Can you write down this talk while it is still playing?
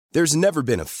There's never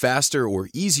been a faster or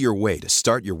easier way to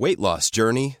start your weight loss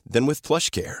journey than with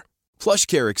PlushCare.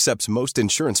 PlushCare accepts most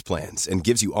insurance plans and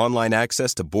gives you online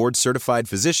access to board-certified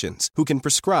physicians who can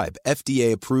prescribe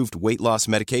FDA-approved weight loss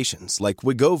medications like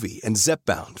Wegovy and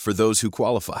Zepbound for those who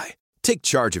qualify. Take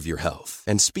charge of your health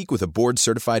and speak with a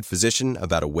board-certified physician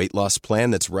about a weight loss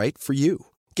plan that's right for you.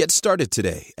 Get started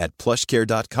today at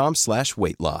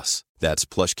plushcare.com/weight-loss. That's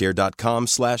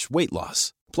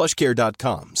plushcare.com/weight-loss.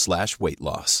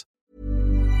 plushcare.com/weight-loss.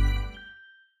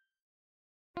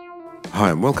 Hi,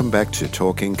 and welcome back to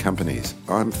Talking Companies.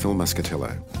 I'm Phil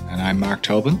Muscatello. And I'm Mark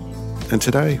Tobin. And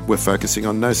today we're focusing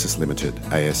on Gnosis Limited,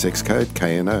 ASX code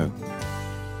KNO.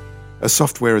 A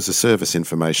software-as-a-service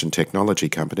information technology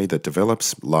company that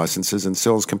develops, licenses and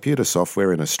sells computer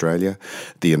software in Australia,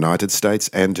 the United States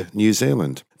and New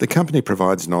Zealand. The company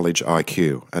provides Knowledge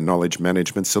IQ, a knowledge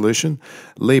management solution,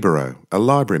 Libero, a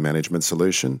library management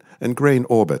solution, and Green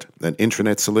Orbit, an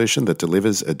intranet solution that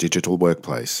delivers a digital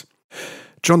workplace.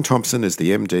 John Thompson is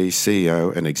the MD,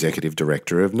 CEO and Executive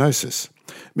Director of Gnosis.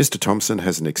 Mr. Thompson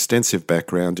has an extensive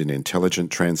background in intelligent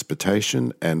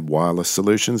transportation and wireless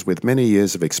solutions with many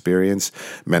years of experience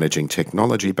managing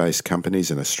technology-based companies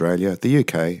in Australia, the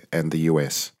UK and the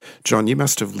US. John, you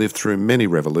must have lived through many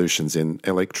revolutions in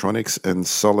electronics and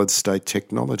solid-state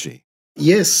technology.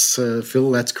 Yes,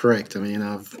 Phil, that's correct. I mean,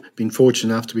 I've been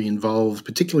fortunate enough to be involved,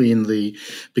 particularly in the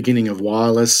beginning of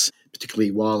wireless,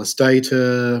 particularly wireless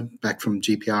data, back from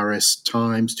GPRS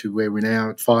times to where we're now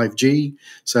at 5G.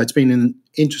 So it's been an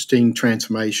interesting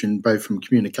transformation, both from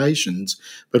communications,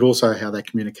 but also how that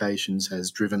communications has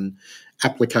driven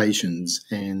applications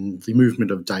and the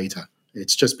movement of data.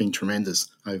 It's just been tremendous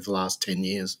over the last 10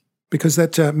 years. Because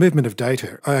that movement of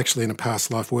data, I actually in a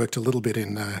past life worked a little bit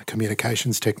in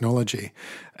communications technology,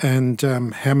 and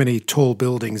how many tall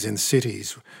buildings in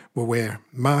cities were where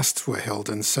masts were held,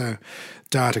 and so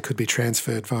data could be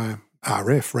transferred via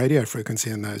RF, radio frequency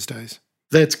in those days.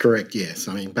 That's correct, yes.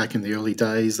 I mean, back in the early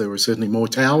days, there were certainly more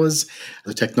towers.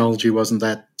 The technology wasn't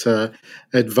that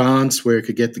advanced where it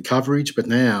could get the coverage, but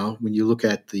now when you look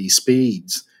at the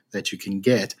speeds that you can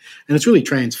get, and it's really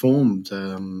transformed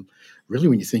really,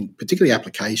 when you think, particularly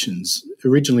applications,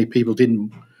 originally people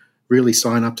didn't really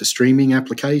sign up to streaming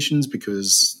applications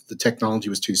because the technology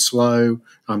was too slow,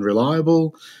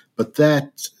 unreliable. But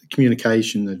that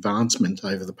communication advancement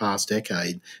over the past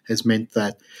decade has meant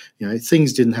that,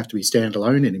 things didn't have to be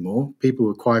standalone anymore. People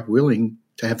were quite willing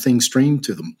to have things streamed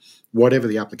to them, whatever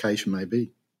the application may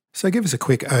be. So give us a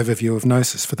quick overview of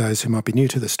Gnosis for those who might be new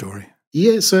to the story.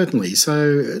 Yeah, certainly.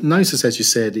 So Gnosis, as you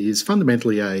said, is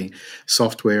fundamentally a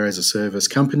software-as-a-service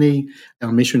company.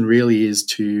 Our mission really is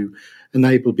to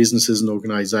enable businesses and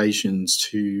organisations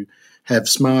to have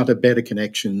smarter, better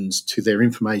connections to their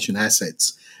information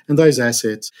assets. And those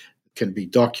assets can be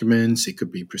documents, it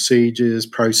could be procedures,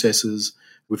 processes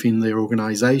within their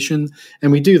organisation.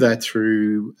 And we do that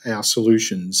through our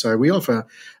solutions. So we offer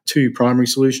two primary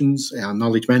solutions: our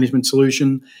knowledge management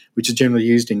solution, which is generally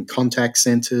used in contact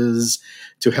centres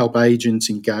to help agents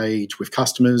engage with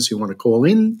customers who want to call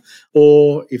in,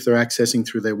 or if they're accessing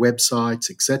through their websites,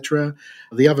 etc.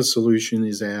 The other solution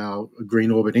is our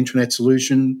Green Orbit intranet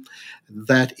solution.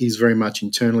 That is very much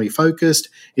internally focused.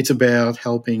 It's about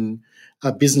helping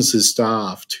businesses'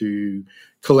 staff to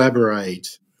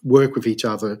collaborate, work with each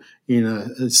other in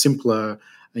a simpler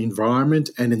environment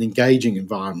and an engaging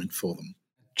environment for them.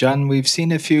 John, we've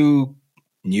seen a few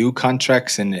new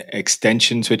contracts and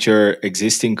extensions with your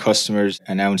existing customers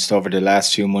announced over the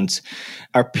last few months.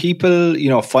 Are people,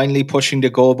 finally pushing the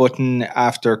go button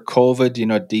after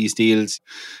COVID? These deals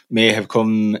may have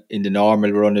come in the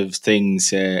normal run of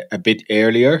things a bit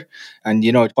earlier. And,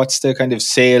 what's the kind of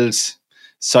sales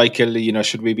cycle?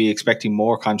 Should we be expecting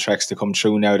more contracts to come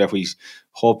through now that we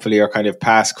hopefully are kind of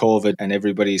past COVID and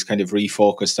everybody's kind of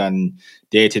refocused on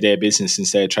day-to-day business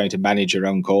instead of trying to manage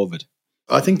around COVID?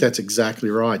 I think that's exactly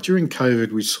right. During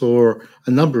COVID, we saw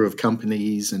a number of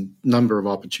companies and number of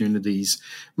opportunities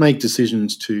make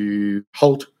decisions to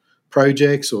halt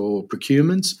projects or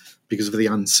procurements because of the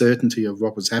uncertainty of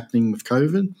what was happening with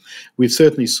COVID. We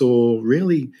certainly saw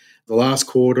really the last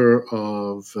quarter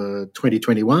of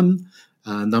 2021,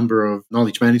 a number of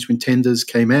knowledge management tenders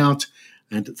came out,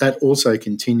 and that also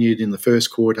continued in the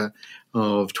first quarter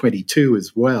of 22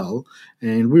 as well.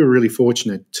 And we were really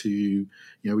fortunate to,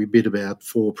 we bid about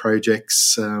 4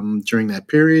 projects during that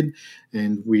period,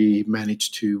 and we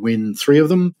managed to win 3 of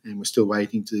them, and we're still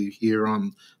waiting to hear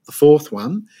on the 4th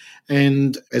one.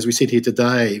 And as we sit here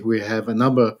today, we have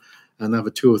another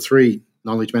 2 or 3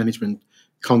 knowledge management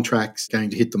contracts going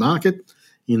to hit the market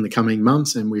in the coming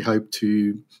months, and we hope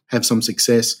to have some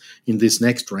success in this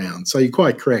next round. So you're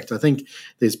quite correct. I think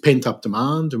there's pent-up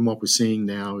demand, and what we're seeing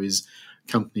now is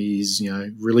companies,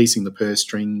 releasing the purse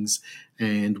strings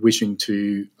and wishing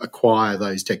to acquire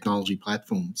those technology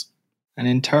platforms. And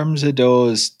in terms of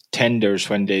those tenders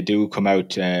when they do come out,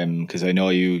 because I know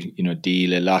you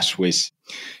deal a lot with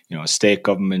state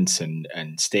governments and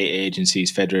state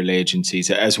agencies, federal agencies,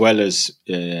 as well as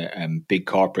big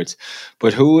corporates.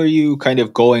 But who are you kind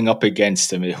of going up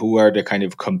against? I mean, who are the kind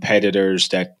of competitors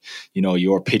that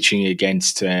you're pitching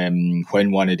against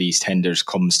when one of these tenders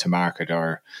comes to market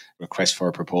or request for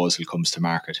a proposal comes to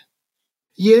market?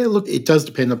 Yeah, look, it does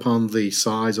depend upon the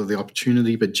size of the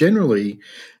opportunity, but generally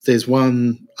there's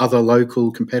one other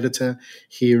local competitor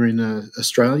here in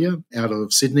Australia, out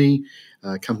of Sydney,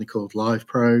 a company called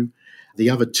LivePro. The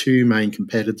other two main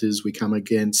competitors we come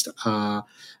against are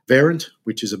Verint,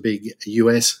 which is a big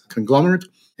US conglomerate,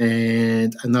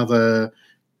 and another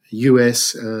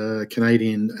US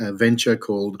Canadian venture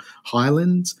called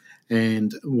Highlands.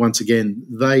 And once again,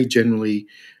 they generally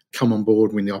come on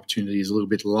board when the opportunity is a little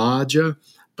bit larger,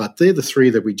 but they're the three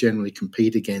that we generally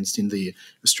compete against in the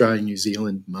Australian-New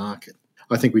Zealand market.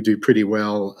 I think we do pretty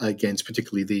well against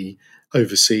particularly the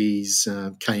overseas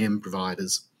KM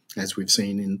providers, as we've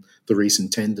seen in the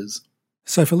recent tenders.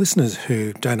 So for listeners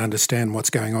who don't understand what's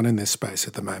going on in this space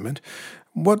at the moment,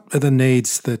 what are the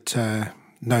needs that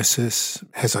Gnosis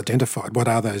has identified? What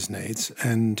are those needs,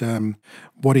 and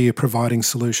what are you providing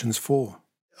solutions for?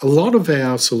 A lot of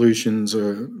our solutions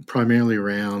are primarily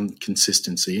around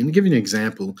consistency. And to give you an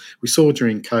example, we saw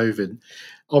during COVID,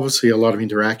 obviously a lot of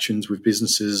interactions with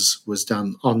businesses was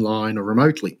done online or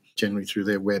remotely, generally through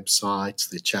their websites,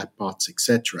 their chatbots,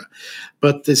 etc.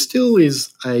 But there still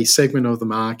is a segment of the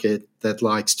market that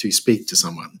likes to speak to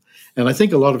someone. And I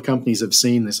think a lot of companies have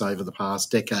seen this over the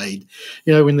past decade.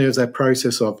 When there's that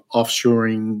process of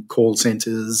offshoring call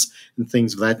centres and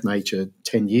things of that nature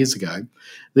 10 years ago,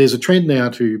 there's a trend now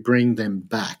to bring them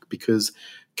back because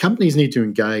companies need to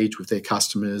engage with their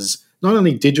customers, not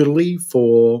only digitally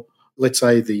for, let's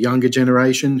say, the younger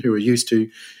generation who are used to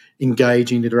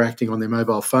engaging, interacting on their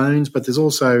mobile phones, but there's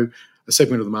also a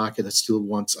segment of the market that still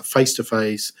wants a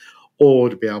face-to-face or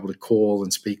to be able to call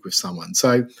and speak with someone.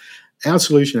 So our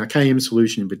solution, our KM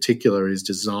solution in particular, is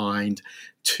designed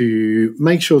to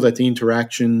make sure that the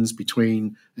interactions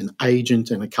between an agent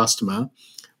and a customer,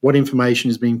 what information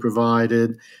is being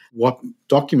provided, what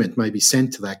document may be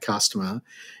sent to that customer,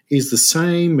 is the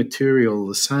same material,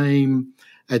 the same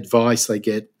advice they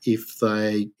get if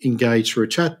they engage through a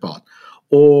chatbot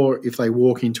or if they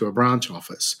walk into a branch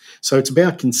office. So it's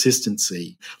about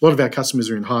consistency. A lot of our customers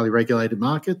are in highly regulated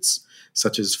markets,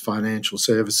 such as financial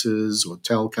services or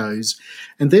telcos,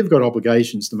 and they've got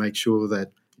obligations to make sure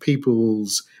that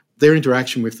their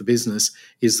interaction with the business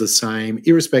is the same,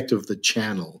 irrespective of the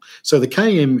channel. So the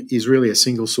KM is really a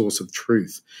single source of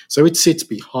truth. So it sits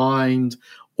behind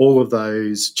all of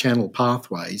those channel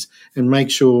pathways and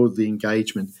makes sure the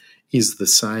engagement is the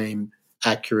same,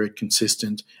 accurate,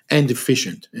 consistent, and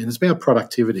efficient. And it's about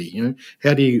productivity.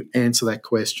 How do you answer that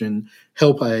question,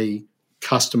 help a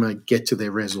customer get to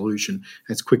their resolution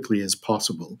as quickly as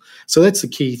possible? So that's the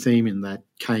key theme in that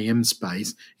KM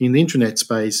space. In the intranet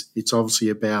space, it's obviously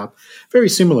about very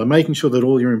similar, making sure that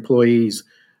all your employees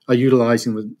are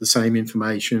utilising the same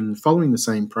information, following the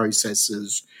same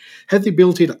processes, have the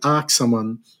ability to ask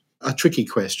someone a tricky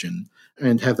question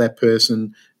and have that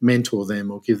person mentor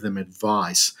them or give them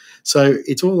advice. So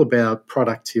it's all about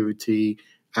productivity,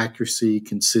 accuracy,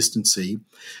 consistency.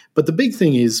 But the big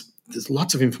thing is, there's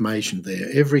lots of information there.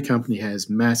 Every company has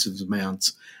massive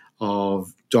amounts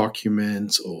of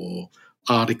documents or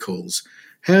articles.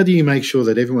 How do you make sure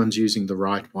that everyone's using the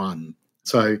right one?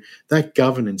 So that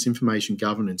governance, information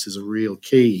governance, is a real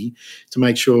key to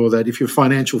make sure that if you're a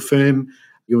financial firm,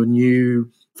 your new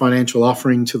financial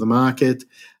offering to the market,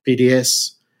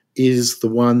 PDS, is the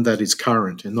one that is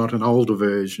current and not an older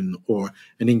version or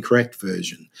an incorrect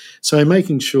version. So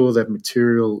making sure that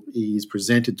material is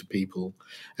presented to people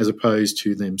as opposed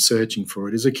to them searching for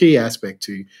it is a key aspect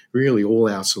to really all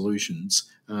our solutions.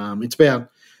 It's about,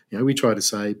 we try to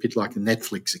say, a bit like a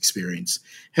Netflix experience.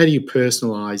 How do you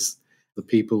personalise the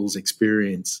people's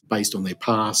experience based on their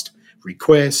past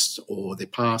requests or their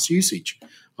past usage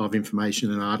of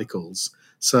information and articles?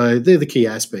 So they're the key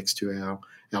aspects to our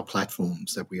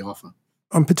platforms that we offer.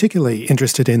 I'm particularly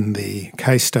interested in the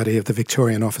case study of the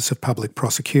Victorian Office of Public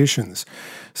Prosecutions.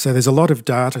 So there's a lot of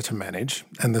data to manage,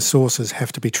 and the sources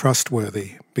have to be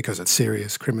trustworthy because it's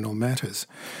serious criminal matters.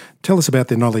 Tell us about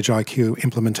the Knowledge IQ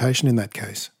implementation in that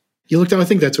case. Yeah, look, I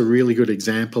think that's a really good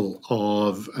example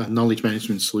of a knowledge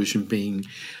management solution being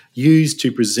used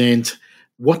to present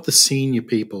what the senior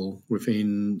people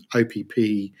within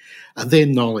OPP, their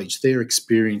knowledge, their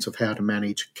experience of how to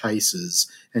manage cases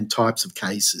and types of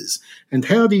cases. And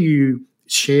how do you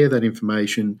share that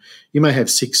information? You may have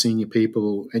 6 senior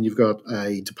people and you've got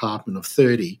a department of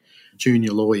 30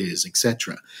 junior lawyers,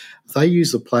 etc. They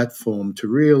use the platform to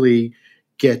really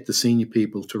get the senior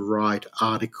people to write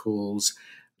articles,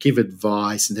 give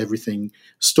advice and everything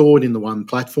stored in the one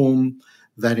platform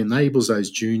that enables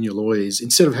those junior lawyers,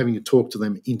 instead of having to talk to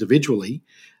them individually,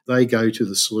 they go to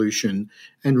the solution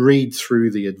and read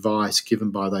through the advice given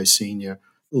by those senior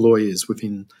lawyers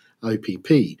within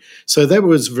OPP. So that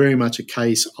was very much a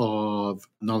case of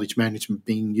knowledge management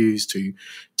being used to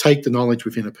take the knowledge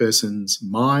within a person's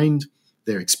mind,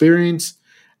 their experience,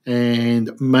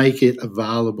 and make it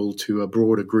available to a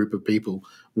broader group of people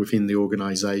within the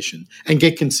organisation and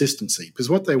get consistency.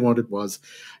 Because what they wanted was,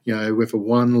 with a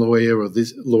one lawyer or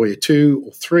this lawyer 2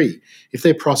 or 3, if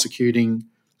they're prosecuting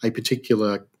a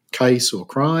particular case or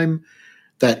crime,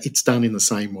 that it's done in the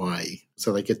same way.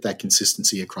 So they get that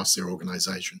consistency across their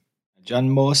organisation.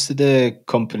 John, most of the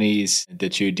companies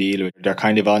that you deal with, they're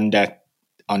kind of on that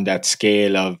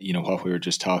scale of, what we were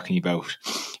just talking about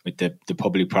with the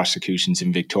public prosecutions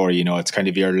in Victoria. It's kind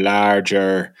of your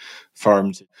larger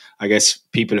firms. I guess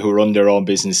people who run their own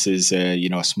businesses,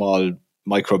 small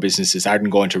micro businesses aren't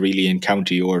going to really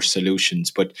encounter your solutions.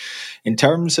 But in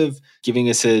terms of giving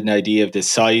us an idea of the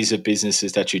size of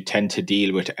businesses that you tend to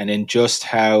deal with, and then just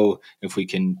how, if we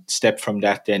can step from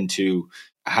that then to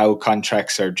how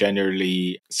contracts are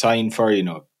generally signed for,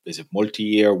 is it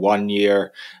multi-year, 1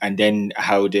 year, and then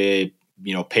how they,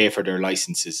 pay for their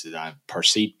licenses on a per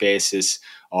seat basis,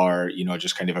 or,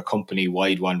 just kind of a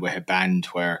company-wide one with a band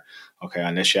where, okay,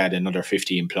 unless you add another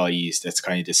 50 employees, that's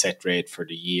kind of the set rate for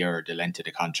the year or the length of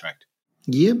the contract.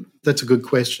 Yeah, that's a good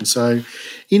question. So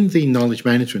in the knowledge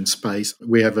management space,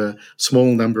 we have a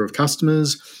small number of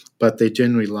customers, but they're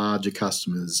generally larger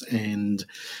customers, and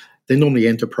they're normally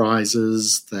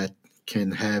enterprises that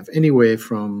can have anywhere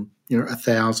from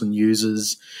 1,000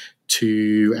 users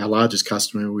to our largest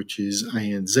customer, which is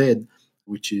ANZ,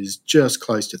 which is just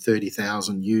close to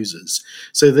 30,000 users.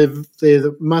 So they're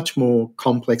a much more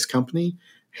complex company,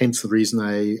 hence the reason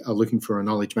they are looking for a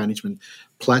knowledge management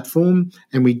platform.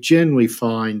 And we generally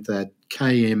find that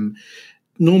KM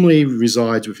normally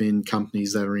resides within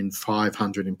companies that are in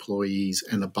 500 employees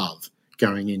and above,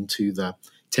 going into the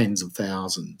tens of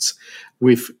thousands.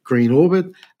 With Green Orbit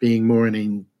being more an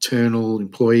internal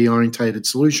employee-orientated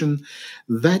solution,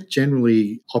 that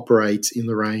generally operates in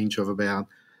the range of about,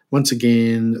 once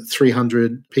again,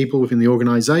 300 people within the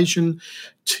organisation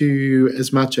to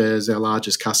as much as our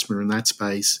largest customer in that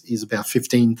space is about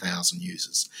 15,000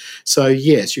 users. So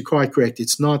yes, you're quite correct.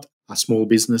 It's not a small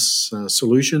business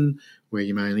solution where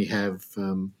you may only have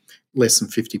less than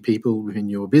 50 people within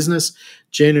your business.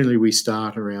 Generally, we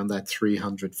start around that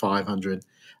 300, 500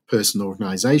 person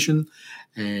organisation,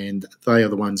 and they are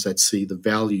the ones that see the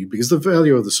value, because the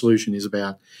value of the solution is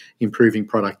about improving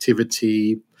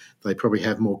productivity. They probably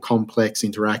have more complex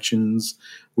interactions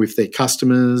with their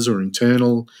customers or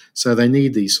internal, so they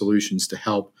need these solutions to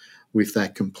help with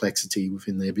that complexity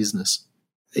within their business.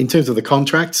 In terms of the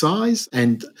contract size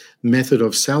and method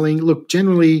of selling, look,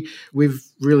 generally we've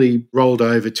really rolled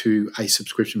over to a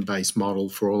subscription-based model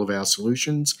for all of our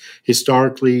solutions.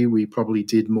 Historically, we probably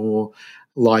did more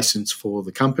license for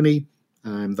the company.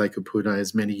 They could put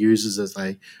as many users as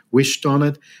they wished on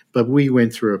it, but we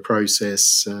went through a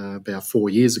process about 4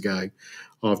 years ago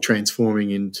of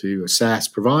transforming into a SaaS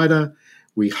provider.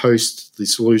 We host the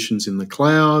solutions in the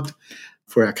cloud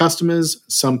for our customers.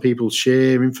 Some people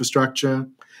share infrastructure,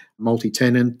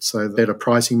 multi-tenant, so better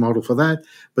pricing model for that.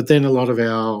 But then a lot of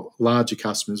our larger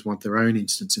customers want their own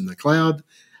instance in the cloud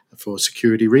for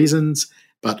security reasons.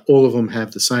 But all of them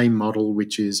have the same model,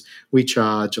 which is we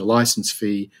charge a license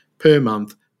fee per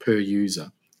month per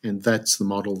user. And that's the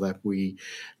model that we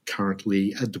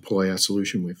currently deploy our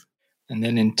solution with. And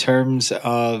then in terms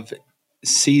of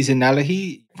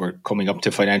seasonality, we're coming up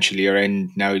to financial year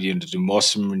end now. Do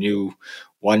most of them renew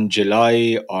 1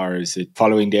 July, or is it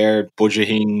following their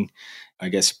budgeting,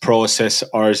 process,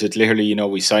 or is it literally,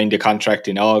 we signed a contract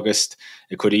in August,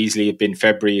 it could easily have been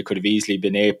February, it could have easily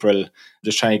been April.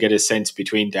 Just trying to get a sense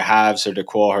between the halves or the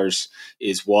quarters.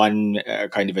 Is one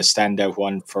kind of a standout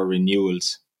one for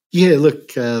renewals? Yeah,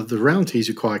 look, the royalties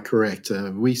are quite correct.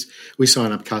 We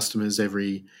sign up customers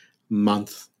every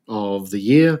month of the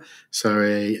year, so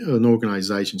an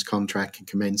organisation's contract can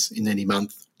commence in any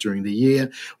month during the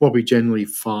year. What we generally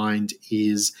find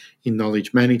is in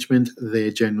knowledge management,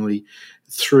 they're generally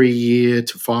 3-year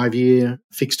to 5-year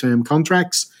fixed-term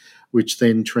contracts, which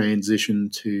then transition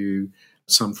to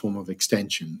some form of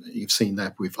extension. You've seen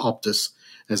that with Optus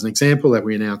as an example that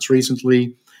we announced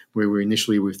recently, where we were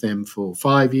initially with them for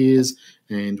 5 years,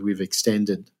 and we've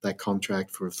extended that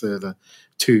contract for a further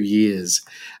 2 years.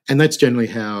 And that's generally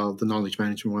how the knowledge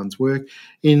management ones work.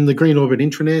 In the Green Orbit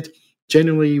intranet,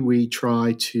 generally we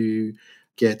try to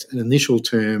get an initial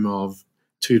term of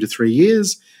 2 to 3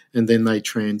 years, and then they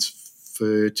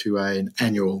transfer to an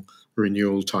annual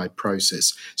renewal type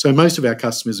process. So most of our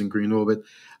customers in Green Orbit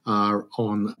are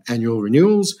on annual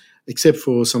renewals, except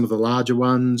for some of the larger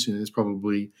ones. There's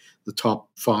probably the top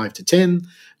 5 to 10,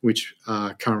 which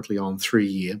are currently on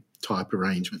 3-year type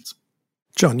arrangements.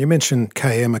 John, you mentioned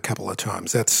KM a couple of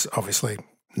times. That's obviously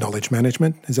knowledge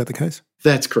management. Is that the case?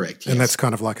 That's correct, yes. And that's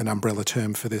kind of like an umbrella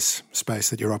term for this space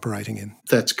that you're operating in?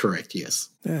 That's correct, yes.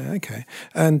 Yeah, okay.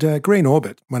 And Green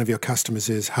Orbit, one of your customers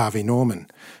is Harvey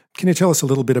Norman. Can you tell us a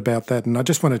little bit about that? And I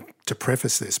just wanted to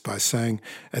preface this by saying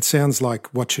it sounds like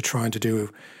what you're trying to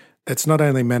do, it's not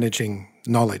only managing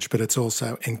knowledge, but it's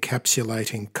also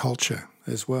encapsulating culture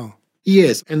as well.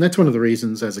 Yes, and that's one of the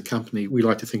reasons as a company we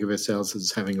like to think of ourselves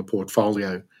as having a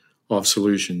portfolio of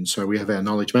solutions. So we have our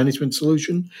knowledge management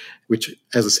solution, which,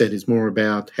 as I said, is more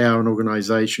about how an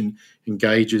organisation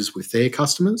engages with their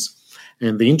customers.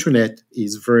 And the intranet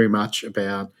is very much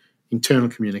about internal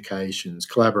communications,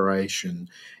 collaboration,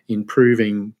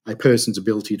 improving a person's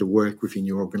ability to work within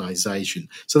your organisation.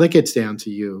 So that gets down to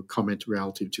your comment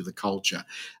relative to the culture.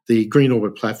 The Green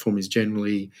Orbit platform is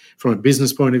generally, from a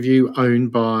business point of view,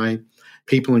 owned by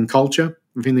people and culture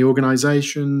within the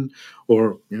organisation,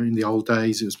 or in the old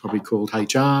days it was probably called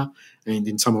HR, and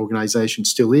in some organisations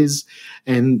still is,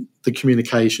 and the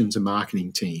communications and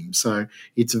marketing team. So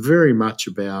it's very much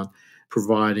about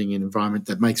providing an environment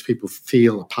that makes people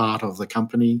feel a part of the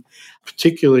company,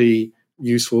 particularly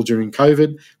useful during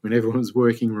COVID when everyone was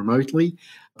working remotely.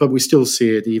 But we still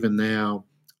see it even now.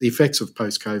 The effects of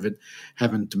post-COVID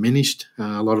haven't diminished.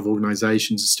 A lot of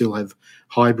organisations still have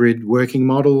hybrid working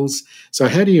models. So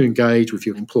how do you engage with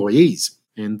your employees?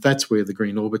 And that's where the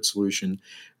Green Orbit solution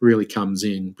really comes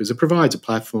in, because it provides a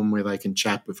platform where they can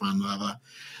chat with one another.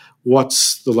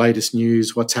 What's the latest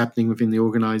news? What's happening within the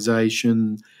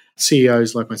organisation?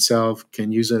 CEOs like myself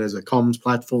can use it as a comms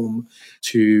platform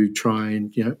to try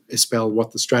and spell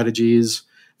what the strategy is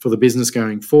for the business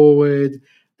going forward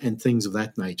and things of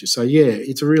that nature. So yeah,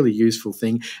 it's a really useful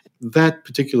thing. That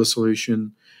particular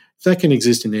solution, that can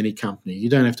exist in any company. You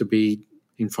don't have to be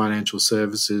in financial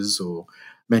services or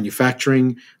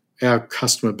manufacturing. Our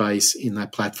customer base in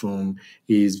that platform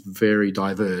is very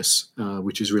diverse,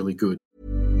 which is really good.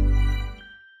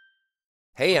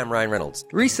 Hey, I'm Ryan Reynolds.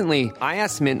 Recently, I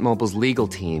asked Mint Mobile's legal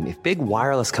team if big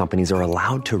wireless companies are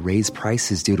allowed to raise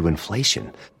prices due to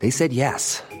inflation. They said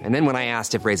yes. And then when I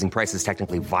asked if raising prices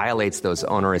technically violates those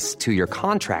onerous 2-year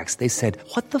contracts, they said,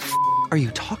 "What the f*** are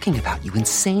you talking about, you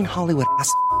insane Hollywood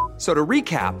ass?" So to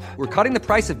recap, we're cutting the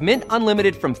price of Mint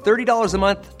Unlimited from $30 a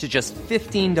month to just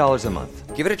 $15 a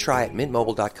month. Give it a try at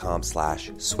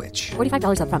mintmobile.com/switch.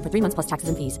 $45 up front for 3 months plus taxes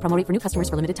and fees. Promo rate for new customers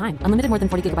for limited time. Unlimited more than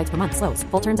 40 gigabytes per month. Slows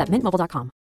full terms at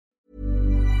mintmobile.com.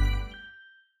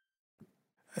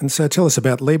 And so tell us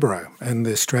about Libero and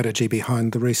the strategy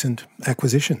behind the recent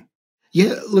acquisition.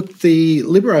 Yeah, look, the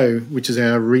Libero, which is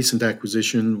our recent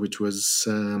acquisition, which was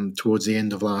towards the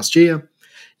end of last year,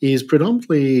 is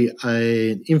predominantly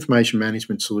an information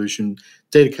management solution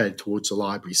dedicated towards the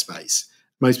library space.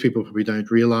 Most people probably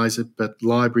don't realise it, but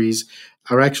libraries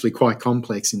are actually quite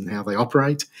complex in how they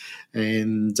operate.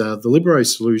 And the Libero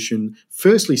solution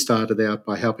firstly started out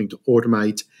by helping to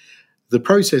automate the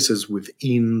processes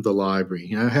within the library.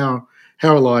 How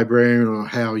a librarian or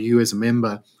how you as a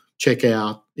member check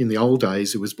out, in the old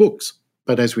days, it was books.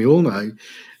 But as we all know,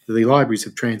 the libraries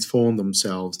have transformed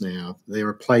themselves now. They're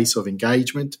a place of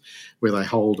engagement where they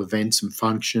hold events and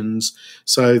functions.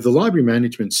 So the library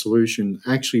management solution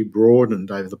actually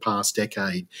broadened over the past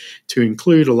decade to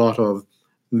include a lot of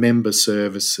member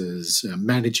services,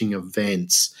 managing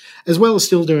events, as well as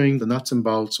still doing the nuts and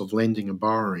bolts of lending and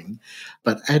borrowing,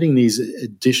 but adding these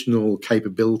additional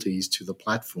capabilities to the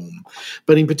platform.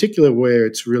 But in particular, where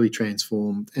it's really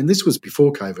transformed, and this was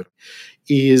before COVID,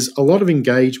 is a lot of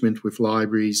engagement with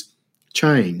libraries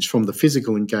changed from the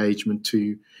physical engagement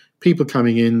to people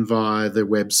coming in via their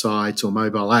websites or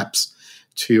mobile apps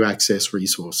to access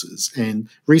resources. And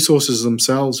resources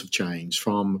themselves have changed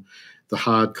from the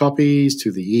hard copies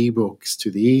to the e-books to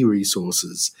the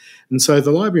e-resources. And so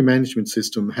the library management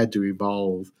system had to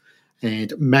evolve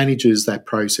and manages that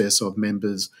process of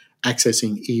members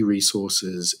accessing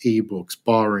e-resources, e-books,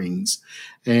 borrowings.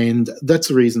 And that's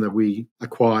the reason that we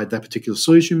acquired that particular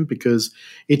solution, because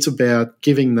it's about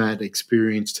giving that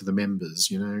experience to the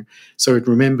members, So it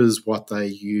remembers what they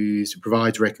use, it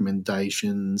provides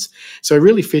recommendations. So it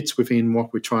really fits within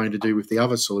what we're trying to do with the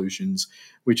other solutions,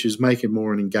 which is make it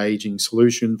more an engaging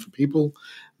solution for people,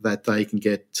 that they can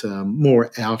get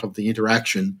more out of the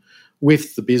interaction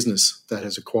with the business that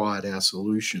has acquired our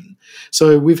solution.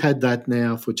 So we've had that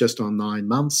now for just on 9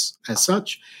 months as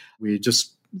such. We're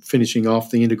just finishing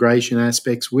off the integration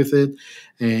aspects with it,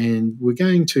 and we're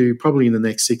going to probably in the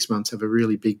next 6 months have a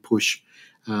really big push,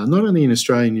 not only in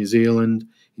Australia and New Zealand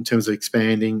in terms of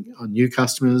expanding on new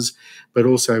customers, but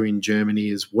also in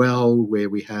Germany as well, where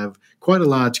we have quite a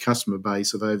large customer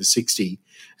base of over 60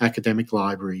 academic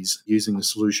libraries using the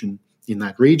solution in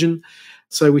that region.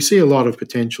 So we see a lot of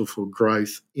potential for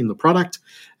growth in the product,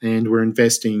 and we're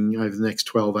investing over the next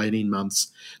 12, 18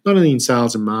 months, not only in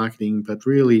sales and marketing, but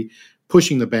really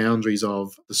pushing the boundaries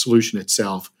of the solution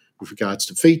itself with regards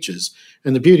to features.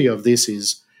 And the beauty of this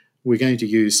is we're going to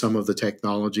use some of the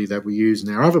technology that we use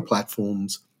in our other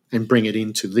platforms and bring it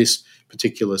into this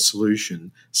particular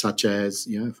solution, such as,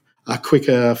 a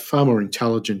quicker, far more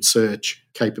intelligent search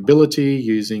capability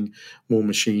using more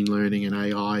machine learning and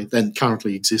AI than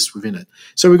currently exists within it.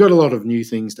 So we've got a lot of new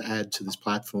things to add to this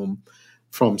platform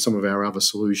from some of our other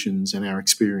solutions and our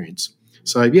experience.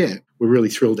 So we're really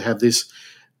thrilled to have this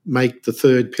make the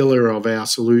third pillar of our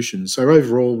solution. So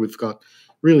overall, we've got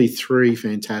really 3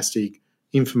 fantastic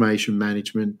information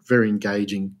management, very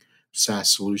engaging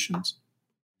SaaS solutions.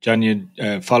 John, you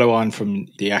follow on from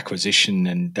the acquisition,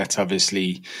 and that's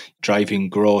obviously driving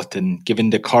growth. And given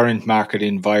the current market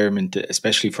environment,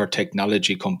 especially for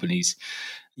technology companies,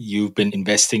 you've been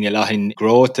investing a lot in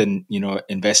growth, and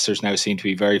investors now seem to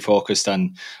be very focused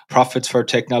on profits for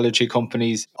technology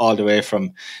companies, all the way from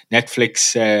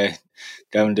Netflix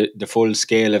down the full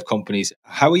scale of companies.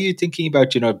 How are you thinking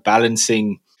about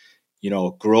balancing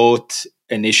growth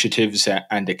initiatives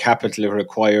and the capital it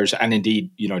requires, and indeed,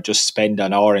 just spend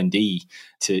on R&D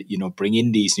to, bring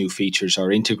in these new features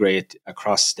or integrate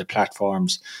across the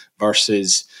platforms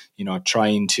versus,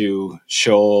 trying to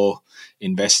show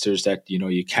investors that,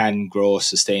 you can grow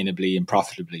sustainably and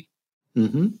profitably?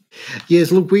 Mm-hmm.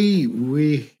 Yes, look,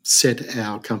 we set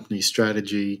our company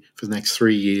strategy for the next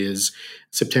 3 years,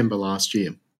 September last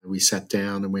year. We sat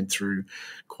down and went through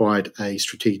quite a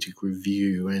strategic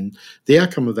review. And the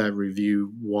outcome of that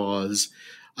review was,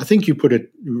 I think you put it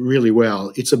really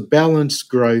well, it's a balanced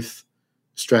growth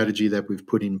strategy that we've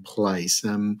put in place.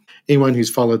 Anyone who's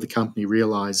followed the company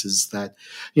realizes that,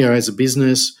 as a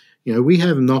business, we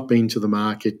have not been to the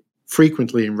market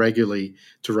frequently and regularly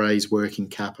to raise working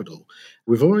capital.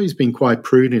 We've always been quite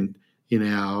prudent in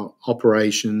our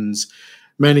operations,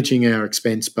 managing our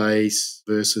expense base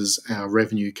versus our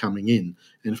revenue coming in.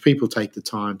 And if people take the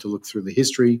time to look through the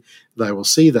history, they will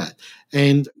see that.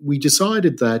 And we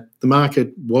decided that the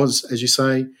market was, as you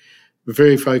say,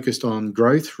 very focused on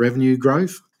growth, revenue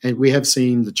growth. And we have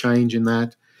seen the change in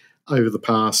that over the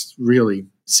past really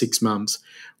 6 months,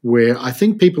 where I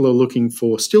think people are looking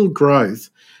for still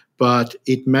growth, but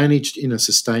it managed in a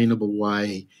sustainable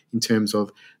way in terms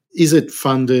of, is it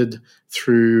funded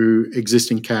through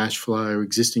existing cash flow,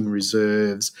 existing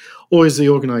reserves, or is the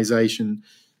organisation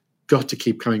got to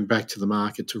keep coming back to the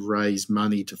market to raise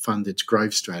money to fund its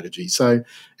growth strategy? So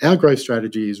our growth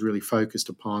strategy is really focused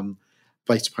upon,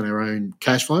 based upon our own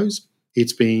cash flows.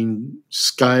 It's been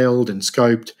scaled and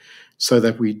scoped so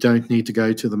that we don't need to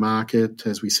go to the market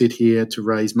as we sit here to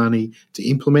raise money to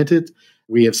implement it.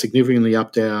 We have significantly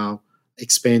upped our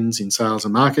expense in sales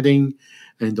and marketing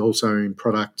and also in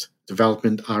product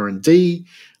development R&D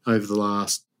over the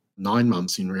last 9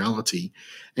 months in reality.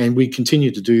 And we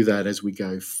continue to do that as we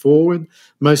go forward.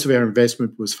 Most of our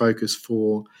investment was focused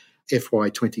for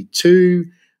FY22.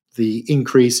 The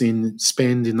increase in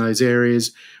spend in those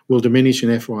areas will diminish in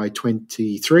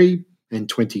FY23 and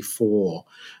 24.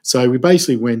 So we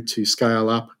basically went to scale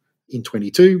up in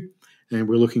 22, and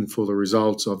we're looking for the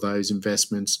results of those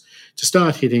investments to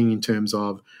start hitting in terms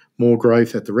of more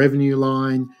growth at the revenue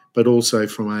line, but also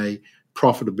from a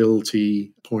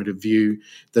profitability point of view,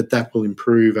 that will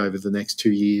improve over the next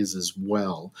 2 years as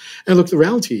well. And look, the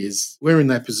reality is we're in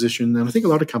that position, and I think a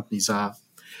lot of companies are.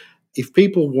 If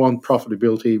people want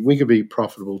profitability, we could be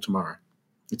profitable tomorrow.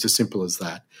 It's as simple as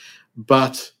that.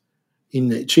 But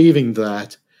in achieving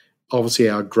that, obviously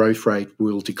our growth rate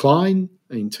will decline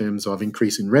in terms of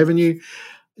increase in revenue.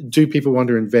 Do people want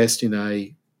to invest in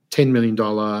a $10 million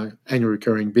annual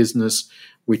recurring business,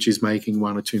 which is making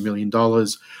 $1 or $2 million?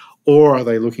 Or are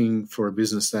they looking for a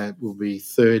business that will be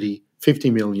 30,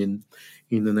 50 million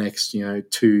in the next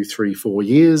 2, 3, 4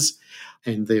 years,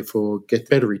 and therefore get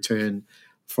better return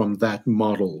from that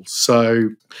model. So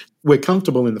we're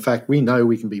comfortable in the fact we know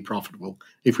we can be profitable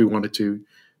if we wanted to,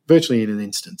 virtually in an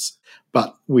instance.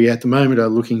 But we at the moment are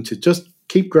looking to just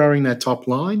keep growing that top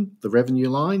line, the revenue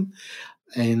line,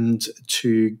 and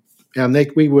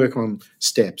we work on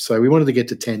steps. So we wanted to get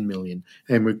to 10 million,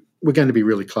 and we're going to be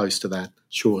really close to that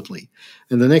shortly.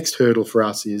 And the next hurdle for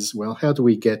us is, well, how do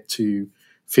we get to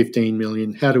 15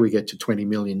 million? How do we get to 20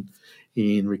 million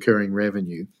in recurring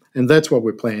revenue? And that's what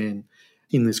we're planning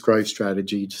in this growth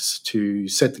strategy to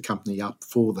set the company up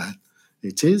for that.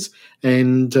 It is.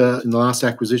 And in the last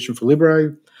acquisition for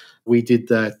Libero, we did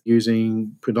that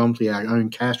using predominantly our own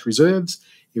cash reserves.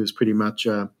 It was pretty much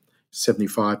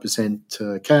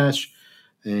 75% cash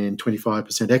and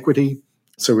 25% equity.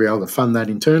 So we're able to fund that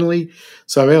internally.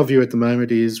 So our view at the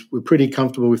moment is we're pretty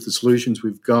comfortable with the solutions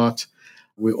we've got.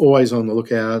 We're always on the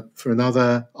lookout for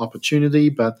another opportunity,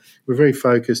 but we're very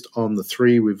focused on the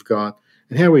three we've got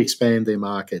and how we expand their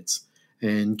markets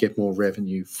and get more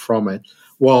revenue from it,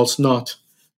 whilst not,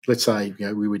 let's say,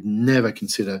 we would never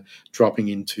consider dropping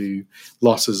into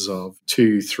losses of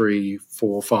 2, 3,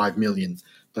 4, 5 million.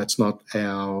 That's not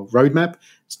our roadmap.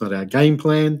 It's not our game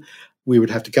plan. We would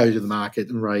have to go to the market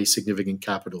and raise significant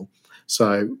capital.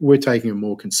 So we're taking a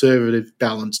more conservative,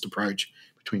 balanced approach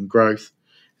between growth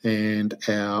and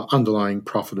our underlying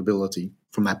profitability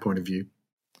from that point of view.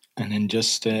 And then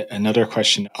just another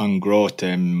question on growth.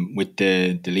 With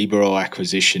the Libero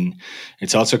acquisition,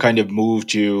 it's also kind of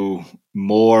moved you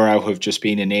more out of just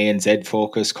being an ANZ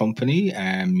focused company.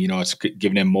 It's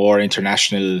given them more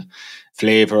international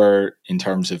flavor in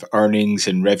terms of earnings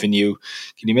and revenue.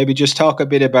 Can you maybe just talk a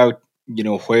bit about,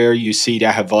 where you see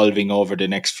that evolving over the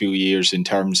next few years in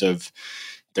terms of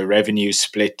the revenue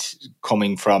split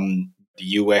coming from the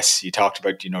US? You talked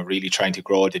about, really trying to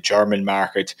grow the German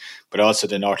market, but also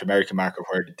the North American market,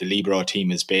 where the Libero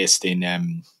team is based in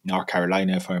North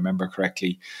Carolina, if I remember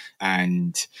correctly.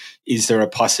 And is there a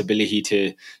possibility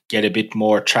to get a bit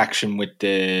more traction with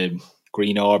the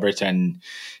Green Orbit and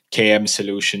KM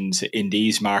solutions in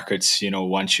these markets,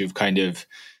 once you've kind of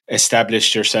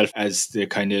established yourself as the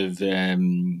kind of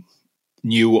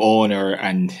new owner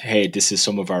and, hey, this is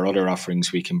some of our other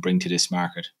offerings we can bring to this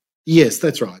market? Yes,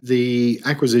 that's right. The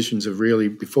acquisitions have really,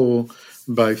 before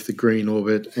both the Green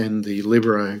Orbit and the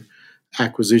Libero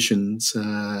acquisitions,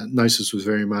 Gnosis was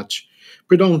very much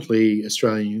predominantly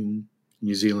Australian,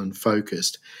 New Zealand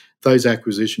focused. Those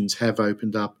acquisitions have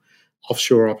opened up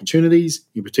offshore opportunities.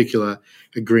 In particular,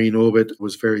 Green Orbit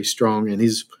was very strong and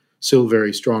is still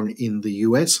very strong in the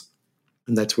US.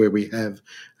 And that's where we have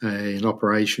an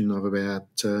operation of about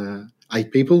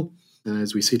 8 people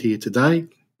as we sit here today.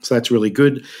 So that's really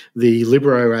good. The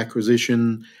Libero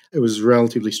acquisition, it was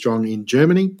relatively strong in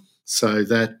Germany. So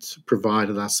that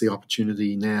provided us the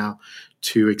opportunity now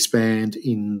to expand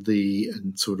in the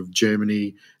sort of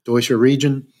Germany, Deutsche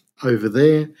region over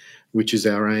there, which is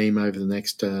our aim over the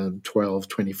next 12,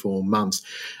 24 months.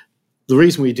 The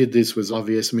reason we did this was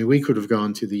obvious. I mean, we could have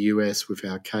gone to the US with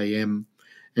our KM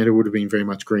and it would have been very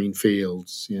much green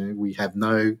fields. We have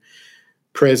no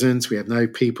presence, we have no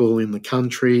people in the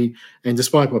country. And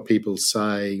despite what people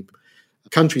say,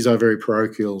 countries are very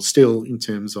parochial still in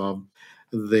terms of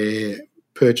their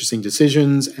purchasing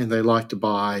decisions, and they like to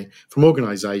buy from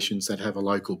organisations that have a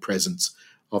local presence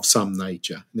of some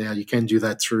nature. Now, you can do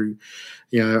that through,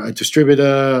 a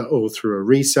distributor or through a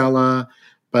reseller,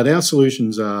 but our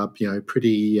solutions are,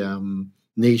 pretty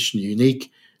niche and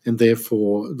unique, and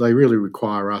therefore they really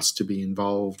require us to be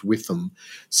involved with them.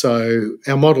 So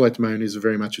our model at the moment is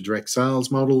very much a direct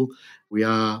sales model. We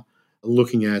are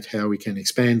looking at how we can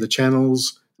expand the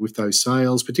channels with those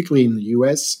sales, particularly in the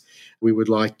US. We would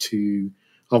like to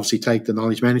obviously take the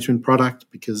knowledge management product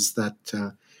because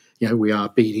that, we are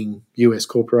beating US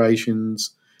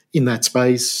corporations in that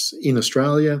space in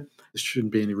Australia. There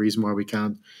shouldn't be any reason why we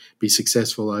can't be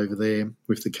successful over there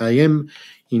with the KM.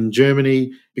 In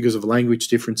Germany, because of language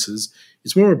differences,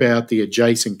 it's more about the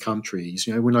adjacent countries.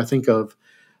 When I think of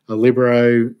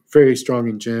Libero, very strong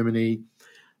in Germany,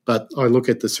 but I look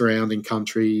at the surrounding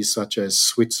countries such as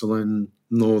Switzerland,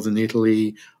 Northern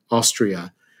Italy,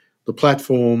 Austria. The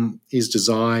platform is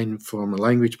designed from a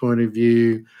language point of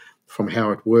view, from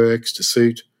how it works to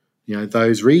suit,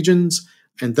 those regions.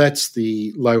 And that's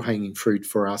the low-hanging fruit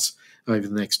for us over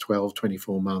the next 12,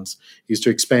 24 months, is to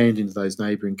expand into those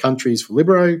neighbouring countries for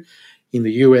Libero. In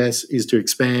the US is to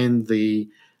expand the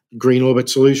Green Orbit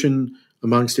solution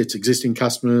amongst its existing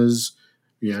customers.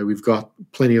 We've got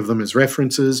plenty of them as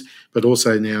references, but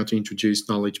also now to introduce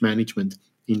knowledge management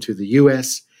into the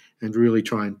US. and really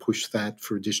try and push that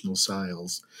for additional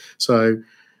sales. So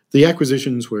the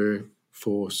acquisitions were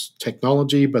for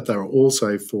technology, but they were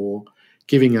also for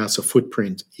giving us a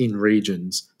footprint in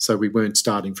regions, so we weren't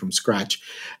starting from scratch.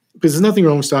 Because there's nothing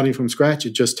wrong with starting from scratch,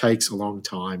 it just takes a long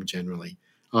time generally.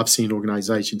 I've seen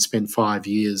organisations spend 5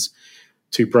 years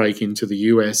to break into the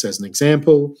US as an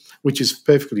example, which is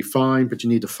perfectly fine, but you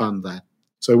need to fund that.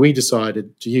 So we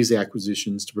decided to use the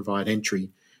acquisitions to provide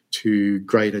entry to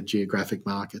greater geographic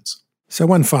markets. So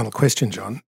one final question,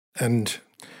 John, and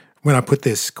when I put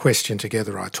this question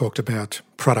together, I talked about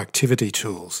productivity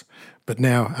tools. But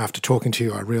now, after talking to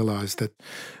you, I realised that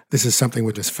this is something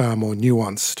which is far more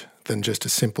nuanced than just a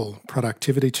simple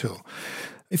productivity tool.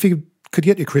 If you could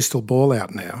get your crystal ball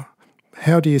out now,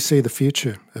 how do you see the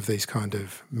future of these kind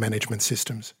of management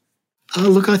systems?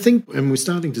 Look, I think, and we're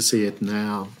starting to see it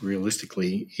now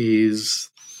realistically, is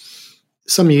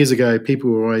some years ago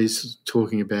people were always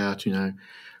talking about,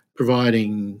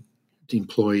 providing the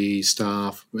employee,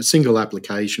 staff, a single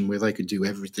application where they could do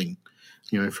everything,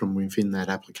 from within that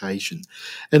application.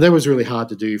 And that was really hard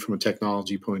to do from a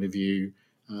technology point of view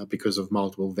because of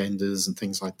multiple vendors and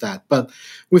things like that. But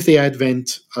with the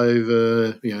advent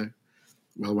over,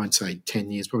 I won't say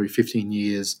 10 years, probably 15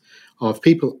 years of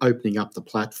people opening up the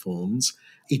platforms,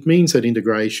 it means that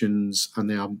integrations are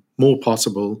now more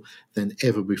possible than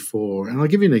ever before. And I'll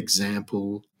give you an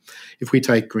example. If we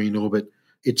take Green Orbit,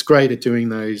 it's great at doing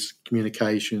those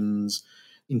communications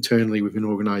internally with an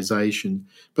organisation.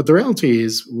 But the reality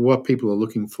is what people are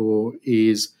looking for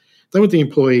is they want the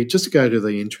employee just to go to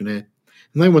the intranet,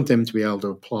 and they want them to be able to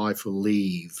apply for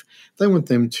leave. They want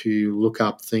them to look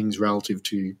up things relative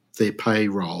to their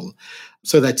payroll.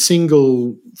 So that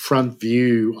single front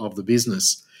view of the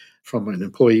business from an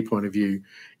employee point of view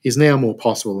is now more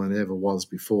possible than it ever was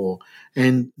before.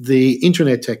 And the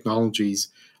intranet technologies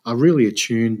are really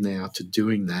attuned now to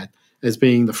doing that as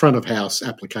being the front of house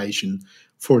application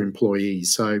for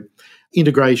employees. So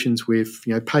integrations with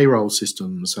payroll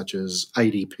systems such as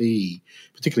ADP,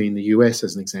 particularly in the US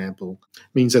as an example,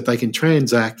 means that they can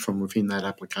transact from within that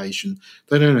application.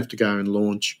 They don't have to go and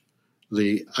launch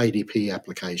the ADP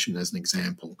application as an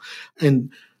example.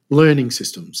 And learning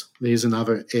systems, there's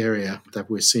another area that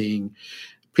we're seeing.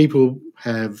 People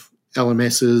have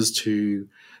LMSs to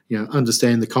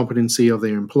understand the competency of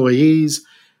their employees.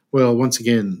 Well, once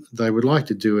again, they would like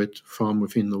to do it from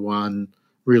within the one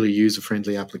really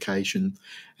user-friendly application.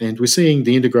 And we're seeing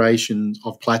the integration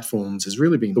of platforms as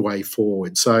really being the way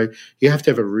forward. So you have to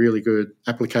have a really good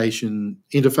application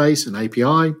interface, an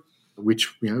API,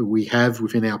 which we have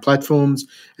within our platforms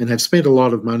and have spent a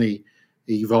lot of money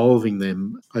evolving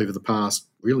them over the past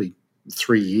really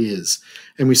 3 years.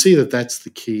 And we see that that's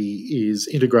the key, is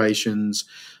integrations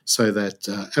so that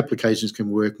applications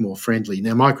can work more friendly.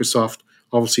 Now, Microsoft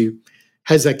obviously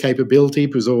has that capability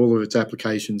because all of its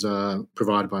applications are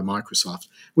provided by Microsoft.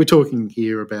 We're talking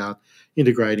here about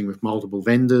integrating with multiple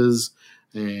vendors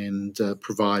and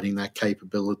providing that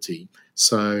capability.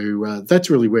 So that's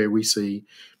really where we see,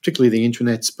 particularly the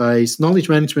intranet space. Knowledge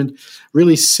management,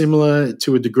 really similar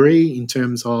to a degree in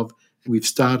terms of we've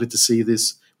started to see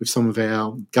this with some of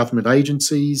our government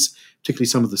agencies, particularly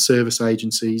some of the service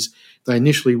agencies. They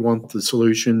initially want the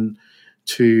solution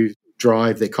to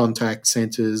drive their contact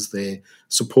centres, their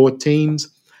support teams,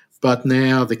 but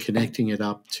now they're connecting it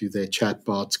up to their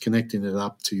chatbots, connecting it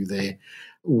up to their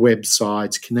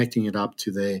websites, connecting it up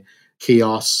to their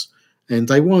kiosks, and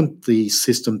they want the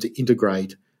system to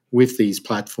integrate with these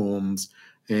platforms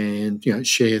and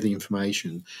share the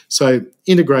information. So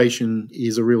integration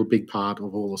is a real big part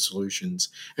of all the solutions.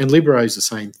 And Libero is the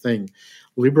same thing.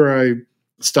 Libero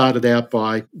started out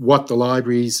by what the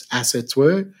library's assets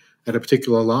were at a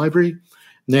particular library.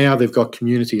 Now they've got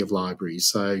community of libraries.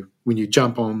 So when you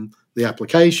jump on the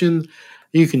application,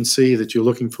 you can see that you're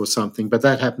looking for something, but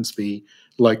that happens to be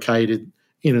located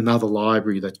in another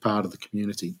library that's part of the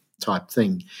community type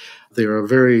thing. There are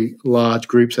very large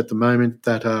groups at the moment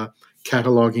that are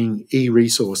cataloguing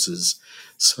e-resources.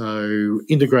 So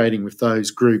integrating with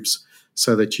those groups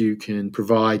so that you can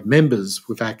provide members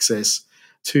with access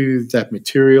to that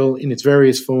material in its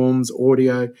various forms,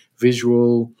 audio,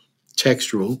 visual,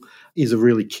 textual, is a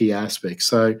really key aspect.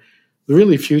 So the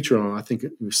really future, I think,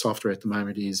 with software at the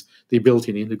moment is the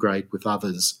ability to integrate with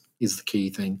others is the key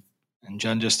thing. And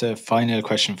John, just a final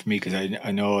question for me, because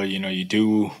I know you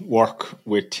do work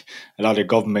with a lot of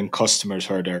government customers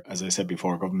who are there, as I said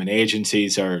before, government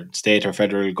agencies or state or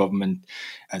federal government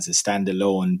as a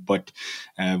standalone. But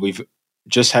we've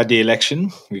just had the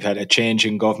election, we've had a change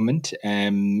in government.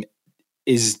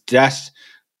 Is that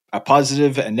a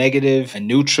positive, a negative, a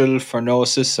neutral for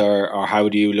Gnosis, or how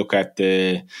do you look at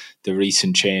the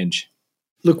recent change?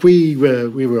 Look, we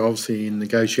were obviously in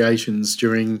negotiations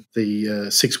during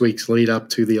the 6 weeks lead up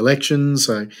to the election,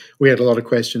 so we had a lot of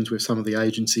questions with some of the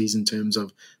agencies in terms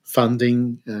of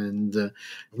funding and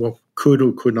what could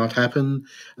or could not happen.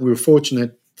 We were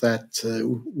fortunate that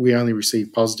we only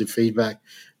received positive feedback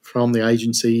from the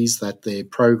agencies, that their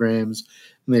programs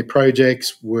and their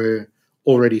projects were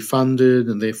already funded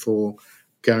and therefore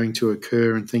going to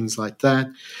occur and things like that.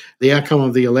 The outcome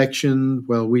of the election,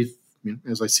 well,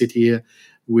 as I sit here,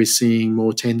 we're seeing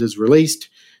more tenders released.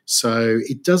 So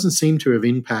it doesn't seem to have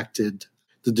impacted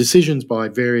the decisions by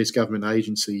various government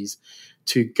agencies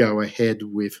to go ahead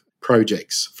with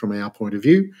projects from our point of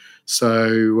view.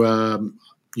 So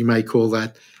you may call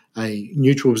that a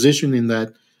neutral position in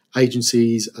that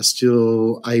agencies are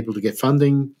still able to get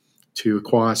funding to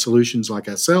acquire solutions like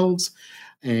ourselves.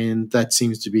 And that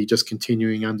seems to be just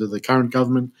continuing under the current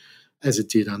government as it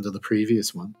did under the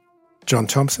previous one. John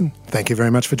Thompson, thank you very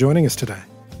much for joining us today.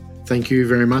 Thank you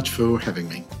very much for having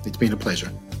me. It's been a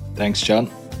pleasure. Thanks,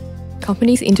 John.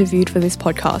 Companies interviewed for this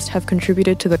podcast have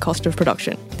contributed to the cost of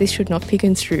production. This should not be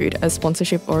construed as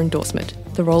sponsorship or endorsement.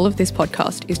 The role of this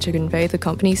podcast is to convey the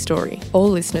company's story. All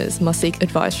listeners must seek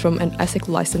advice from an ASIC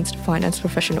licensed finance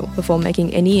professional before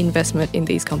making any investment in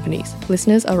these companies.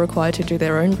 Listeners are required to do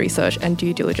their own research and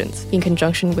due diligence in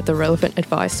conjunction with the relevant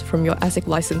advice from your ASIC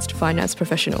licensed finance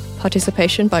professional.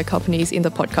 Participation by companies in the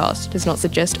podcast does not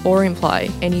suggest or imply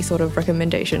any sort of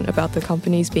recommendation about the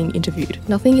companies being interviewed.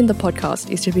 Nothing in the podcast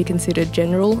is to be considered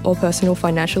general or personal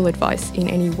financial advice in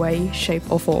any way, shape,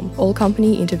 or form. All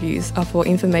company interviews are for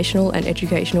informational and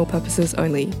educational purposes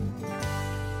only.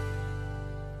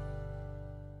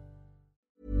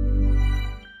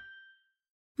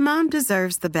 Mom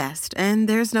deserves the best, and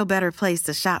there's no better place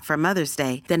to shop for Mother's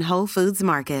Day than Whole Foods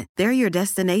Market. They're your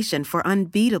destination for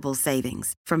unbeatable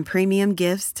savings, from premium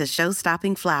gifts to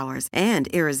show-stopping flowers and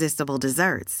irresistible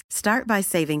desserts. Start by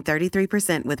saving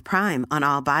 33% with Prime on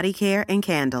all body care and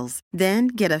candles. Then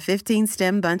get a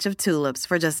 15-stem bunch of tulips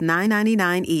for just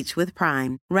 $9.99 each with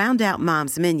Prime. Round out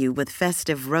Mom's menu with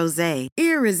festive rosé,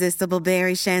 irresistible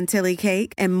berry chantilly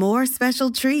cake, and more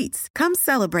special treats. Come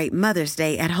celebrate Mother's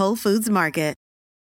Day at Whole Foods Market.